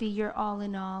must be your all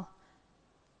in all.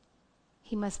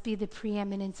 He must be the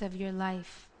preeminence of your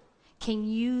life. Can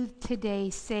you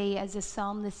today say, as the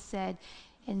psalmist said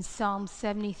in Psalm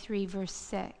 73, verse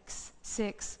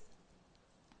 6,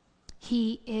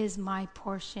 he is my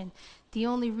portion. The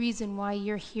only reason why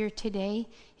you're here today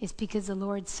is because the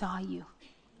Lord saw you.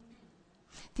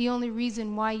 The only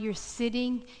reason why you're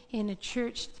sitting in a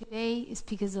church today is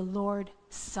because the Lord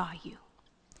saw you.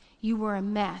 You were a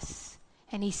mess,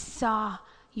 and he saw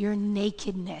your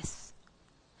nakedness.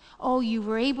 Oh, you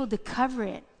were able to cover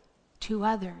it to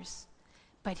others,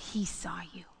 but he saw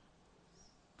you.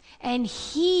 And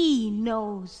he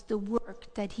knows the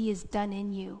work that he has done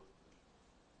in you.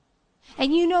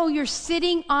 And you know you're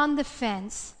sitting on the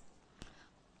fence.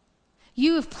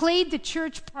 You have played the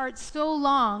church part so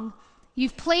long,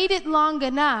 you've played it long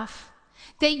enough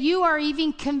that you are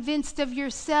even convinced of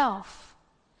yourself.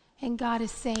 And God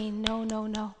is saying,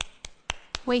 no.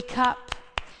 Wake up.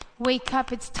 Wake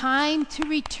up. It's time to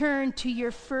return to your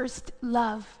first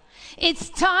love. It's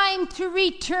time to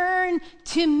return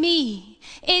to me.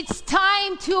 It's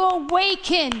time to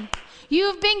awaken.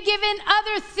 You've been given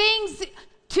other things,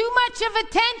 too much of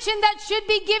attention that should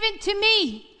be given to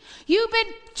me. You've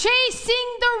been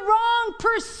chasing the wrong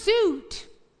pursuit.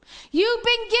 You've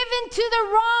been given to the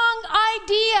wrong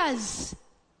ideas.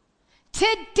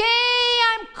 Today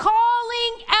I'm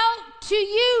calling out to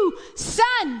you,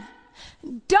 son,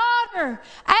 daughter,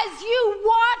 as you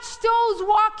watch those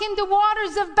walk in the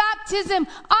waters of baptism,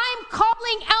 I'm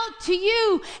calling out to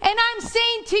you and I'm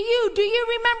saying to you, do you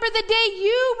remember the day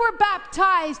you were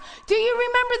baptized? Do you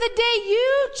remember the day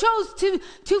you chose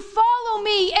to follow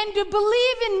me and to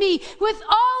believe in me with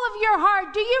all of your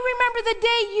heart? Do you remember the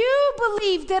day you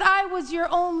believed that I was your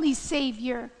only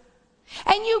Savior?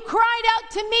 And you cried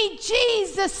out to me,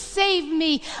 Jesus, save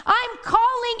me. I'm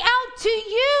calling out to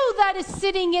you that is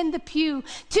sitting in the pew,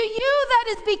 to you that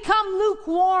has become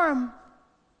lukewarm.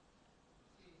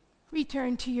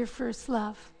 Return to your first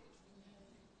love.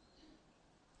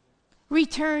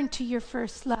 Return to your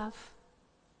first love.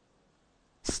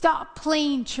 Stop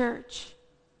playing church.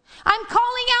 I'm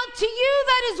calling out to you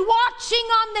that is watching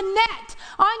on the net,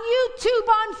 on YouTube,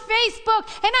 on Facebook,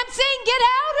 and I'm saying get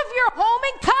out of your home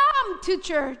and come to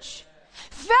church.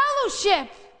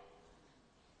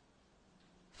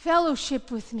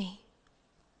 Fellowship with me.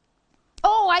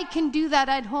 Oh, I can do that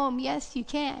at home. Yes, you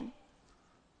can.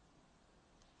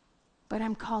 But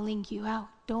I'm calling you out.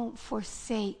 Don't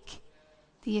forsake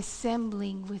the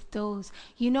assembling with those.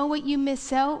 You know what you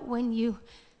miss out when you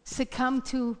succumb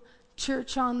to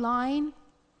church online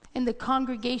and the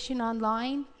congregation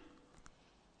online?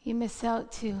 You miss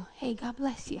out to, hey, God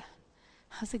bless you.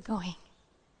 How's it going?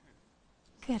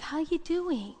 Good. How you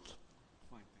doing?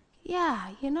 Yeah,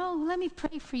 let me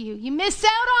pray for you. You miss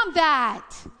out on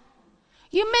that.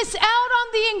 You miss out on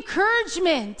the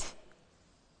encouragement.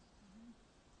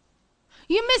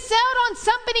 You miss out on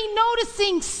somebody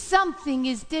noticing something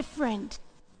is different.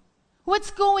 What's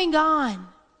going on?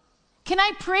 Can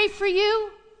I pray for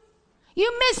you?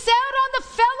 You miss out on the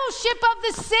fellowship of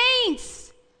the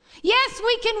saints. Yes,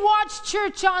 we can watch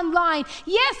church online.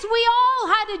 Yes, we all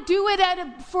had to do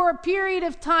it for a period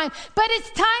of time. But it's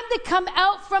time to come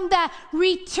out from that.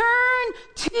 Return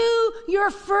to your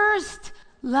first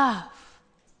love.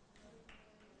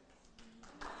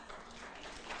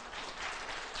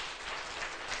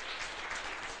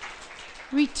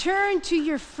 Return to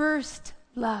your first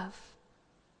love.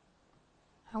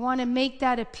 I want to make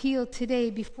that appeal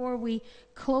today before we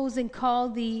close and call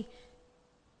the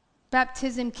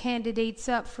baptism candidates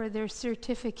up for their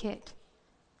certificate.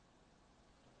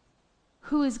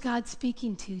 Who is God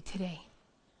speaking to today?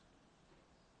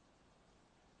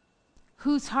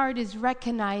 Whose heart is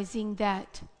recognizing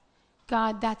that,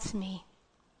 God, that's me.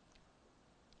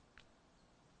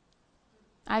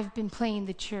 I've been playing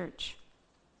the church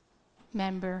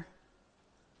member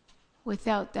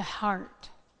without the heart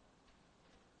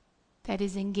that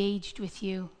is engaged with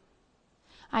you.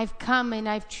 I've come and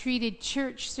I've treated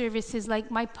church services like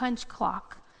my punch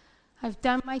clock. I've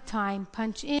done my time,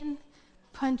 punch in,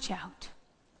 punch out.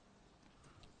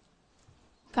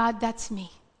 God, that's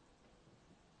me.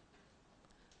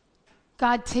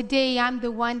 God, today I'm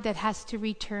the one that has to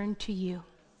return to you.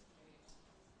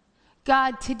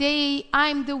 God, today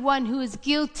I'm the one who is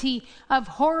guilty of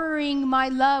whoring my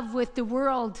love with the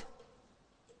world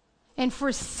and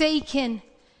forsaken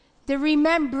the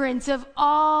remembrance of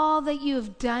all that you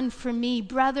have done for me.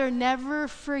 Brother, never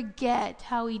forget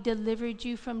how he delivered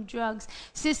you from drugs.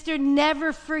 Sister,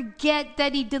 never forget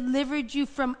that he delivered you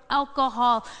from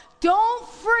alcohol. Don't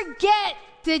forget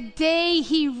the day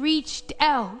he reached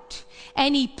out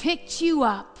and he picked you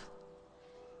up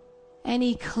and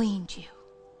he cleaned you.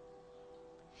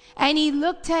 And he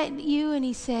looked at you and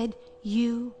he said,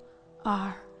 you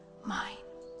are mine.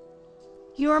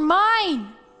 You're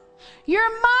mine. You're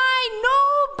mine.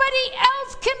 Nobody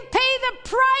else can pay the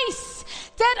price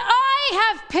that I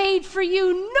have paid for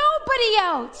you. Nobody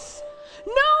else.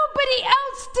 Nobody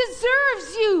else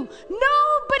deserves you.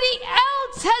 Nobody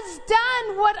else has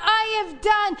done what I have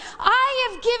done. I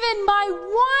have given my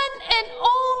one and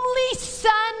only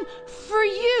Son for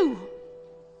you.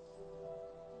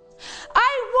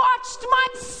 I watched my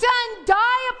son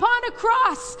die upon a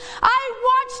cross. I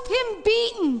watched him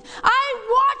beaten. I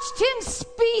watched him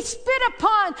spit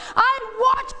upon. I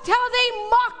watched how they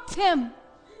mocked him.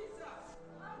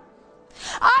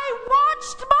 I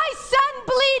watched my son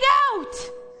bleed out.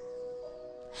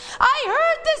 I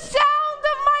heard the sound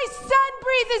of my son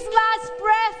breathe his last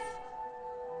breath.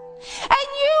 And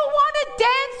you want to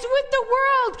dance with the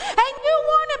world, and you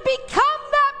want to become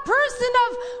that person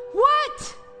of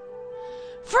what?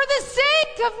 For the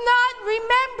sake of not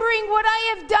remembering what I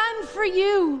have done for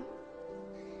you.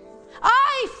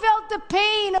 I felt the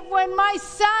pain of when my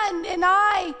son and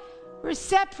I were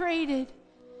separated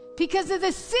because of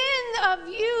the sin of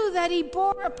you that he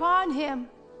bore upon him.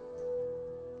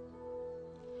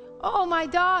 Oh, my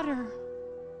daughter,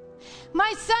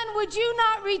 my son, would you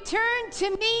not return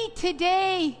to me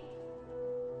today?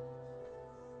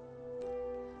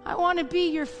 I want to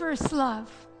be your first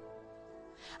love.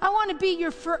 I want to be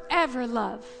your forever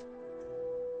love.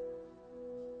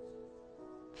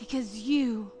 Because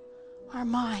you are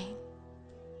mine.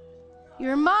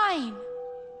 You're mine.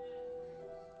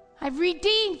 I've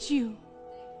redeemed you.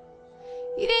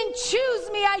 You didn't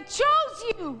choose me, I chose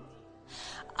you.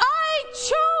 I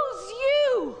chose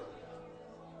you.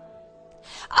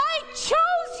 I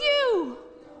chose you.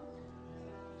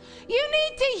 You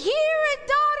need to hear it,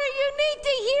 daughter. You need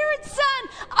to hear it, son.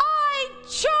 I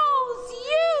chose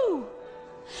you.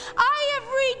 I have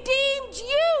redeemed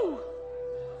you.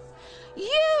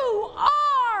 You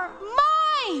are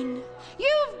mine.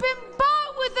 You've been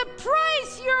bought with a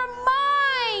price. You're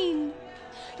mine.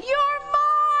 You're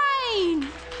mine.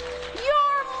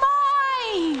 You're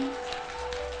mine.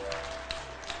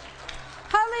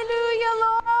 Hallelujah,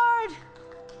 Lord.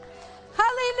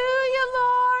 Hallelujah,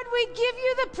 Lord. We give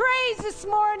you the praise this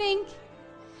morning.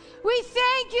 We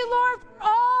thank you, Lord, for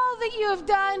all that you have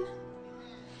done.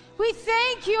 We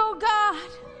thank you, oh God.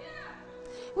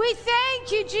 We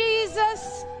thank you,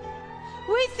 Jesus.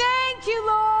 We thank you,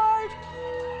 Lord.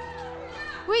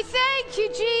 We thank you,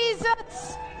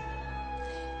 Jesus.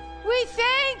 We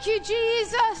thank you,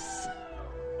 Jesus.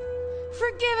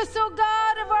 Forgive us, oh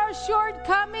God, of our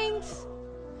shortcomings.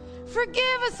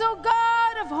 Forgive us, oh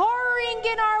God, of whoring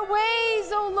in our ways,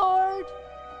 oh Lord.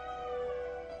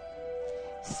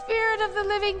 Spirit of the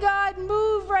living God,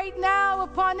 move right now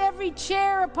upon every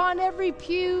chair, upon every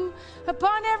pew,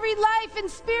 upon every life. And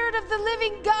Spirit of the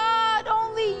living God,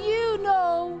 only you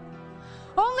know.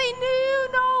 Only you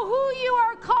know who you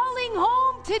are calling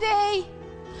home today.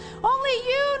 Only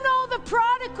you know the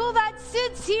prodigal that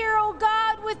sits here, oh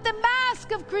God, with the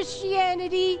mask of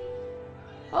Christianity.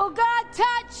 Oh God,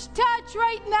 touch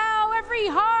right now every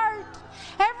heart,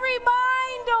 every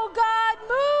mind, oh God.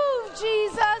 Move,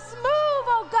 Jesus, move,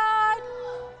 oh God.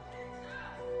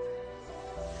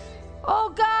 Oh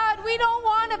God, we don't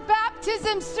want a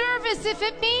baptism service if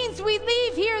it means we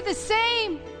leave here the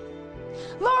same.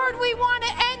 Lord, we want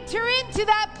to enter into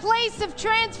that place of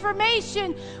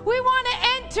transformation. We want to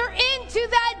enter into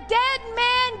that dead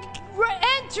man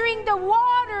entering the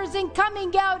waters and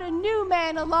coming out a new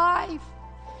man alive.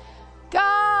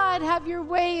 God, have your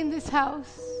way in this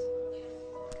house.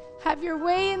 Have your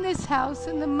way in this house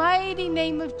in the mighty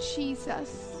name of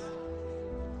Jesus.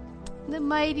 In the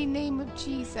mighty name of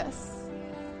Jesus.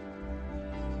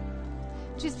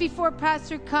 Just before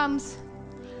Pastor comes,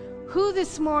 who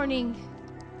this morning,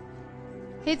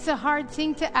 it's a hard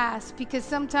thing to ask because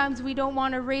sometimes we don't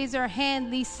want to raise our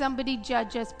hand lest somebody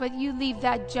judge us, but you leave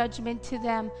that judgment to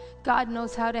them. God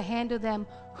knows how to handle them.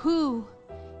 Who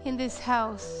in this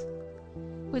house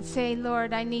would say,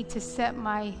 Lord, I need to set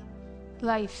my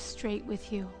life straight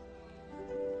with you?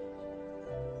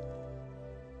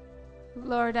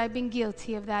 Lord, I've been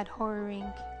guilty of that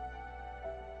whoring.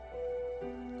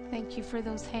 Thank you for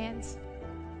those hands.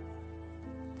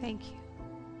 Thank you.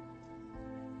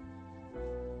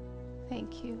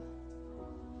 Thank you.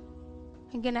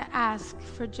 I'm going to ask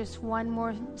for just one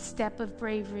more step of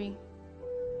bravery.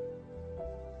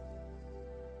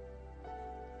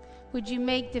 Would you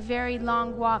make the very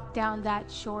long walk down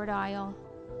that short aisle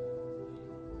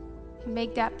and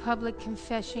make that public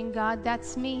confession? God,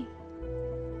 that's me.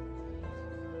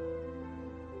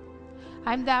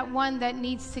 I'm that one that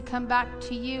needs to come back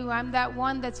to you. I'm that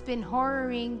one that's been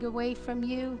whoring away from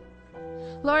you.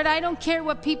 Lord, I don't care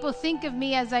what people think of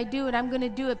me as I do it. I'm going to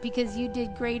do it because you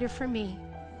did greater for me.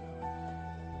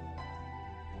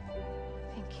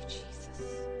 Thank you, Jesus.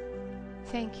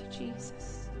 Thank you,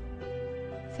 Jesus.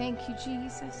 Thank you,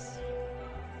 Jesus.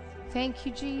 Thank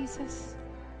you, Jesus.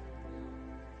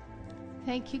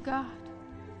 Thank you, God.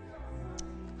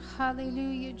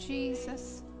 Hallelujah,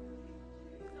 Jesus.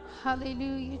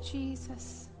 Hallelujah,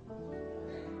 Jesus.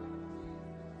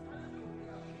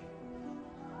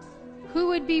 Who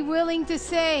would be willing to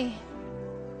say,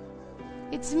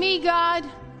 it's me, God.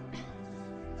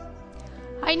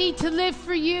 I need to live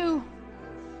for you.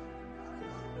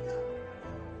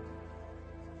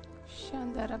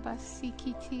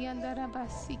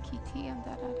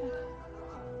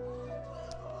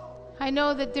 I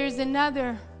know that there's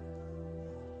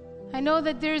I know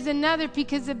that there's another,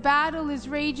 because the battle is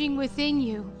raging within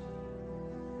you.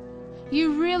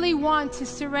 You really want to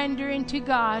surrender into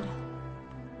God.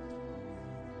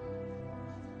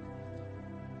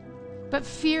 But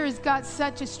fear has got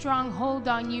such a strong hold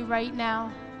on you right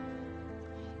now.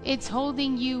 It's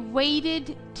holding you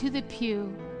weighted to the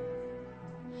pew.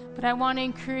 But I want to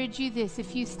encourage you this: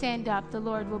 if you stand up, the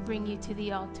Lord will bring you to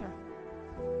the altar.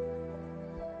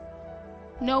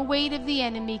 No weight of the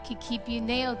enemy could keep you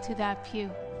nailed to that pew.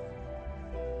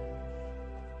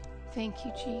 Thank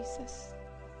you, Jesus.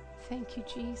 Thank you,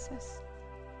 Jesus.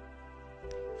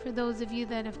 For those of you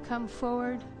that have come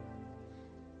forward,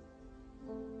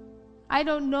 I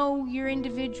don't know your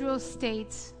individual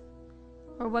states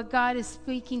or what God is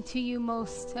speaking to you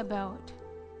most about,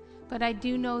 but I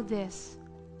do know this: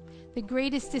 the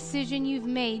greatest decision you've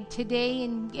made today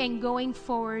and going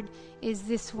forward is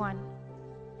this one: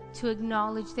 to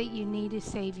acknowledge that you need a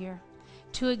Savior,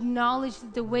 to acknowledge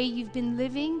that the way you've been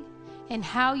living and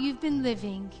how you've been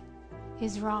living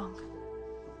is wrong.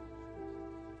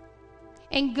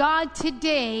 And God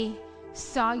today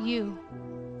saw you,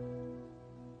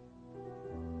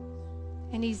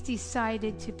 and He's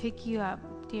decided to pick you up,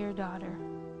 dear daughter,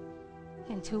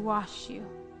 and to wash you.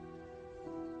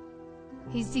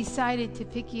 He's decided to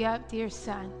pick you up, dear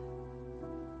son,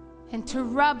 and to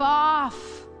rub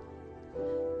off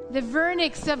the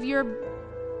vernix of your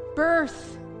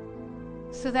birth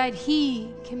so that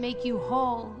He can make you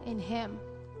whole in Him.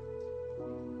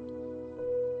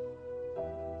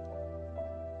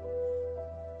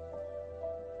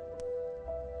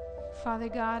 Father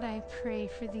God, I pray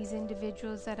for these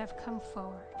individuals that have come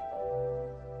forward.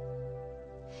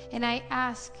 And I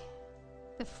ask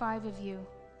the 5 of you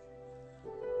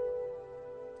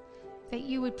that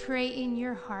you would pray in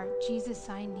your heart, Jesus,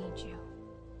 I need you.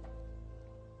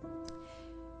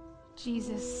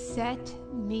 Jesus, set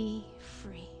me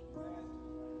free.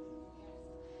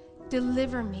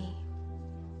 Deliver me.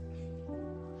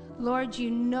 Lord, you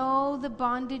know the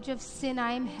bondage of sin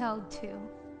I am held to.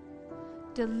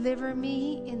 Deliver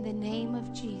me in the name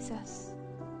of Jesus.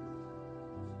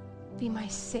 Be my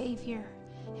Savior.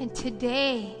 And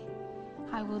today,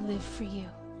 I will live for you.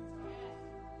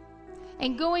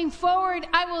 And going forward,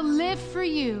 I will live for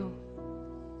you.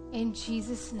 In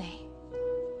Jesus' name.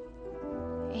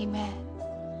 Amen.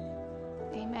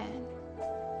 Amen.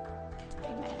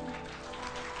 Amen.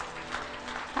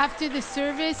 After the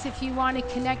service, if you want to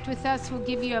connect with us, we'll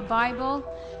give you a Bible,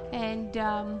 and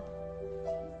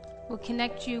we'll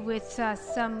connect you with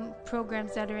some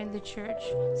programs that are in the church.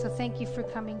 So thank you for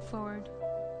coming forward.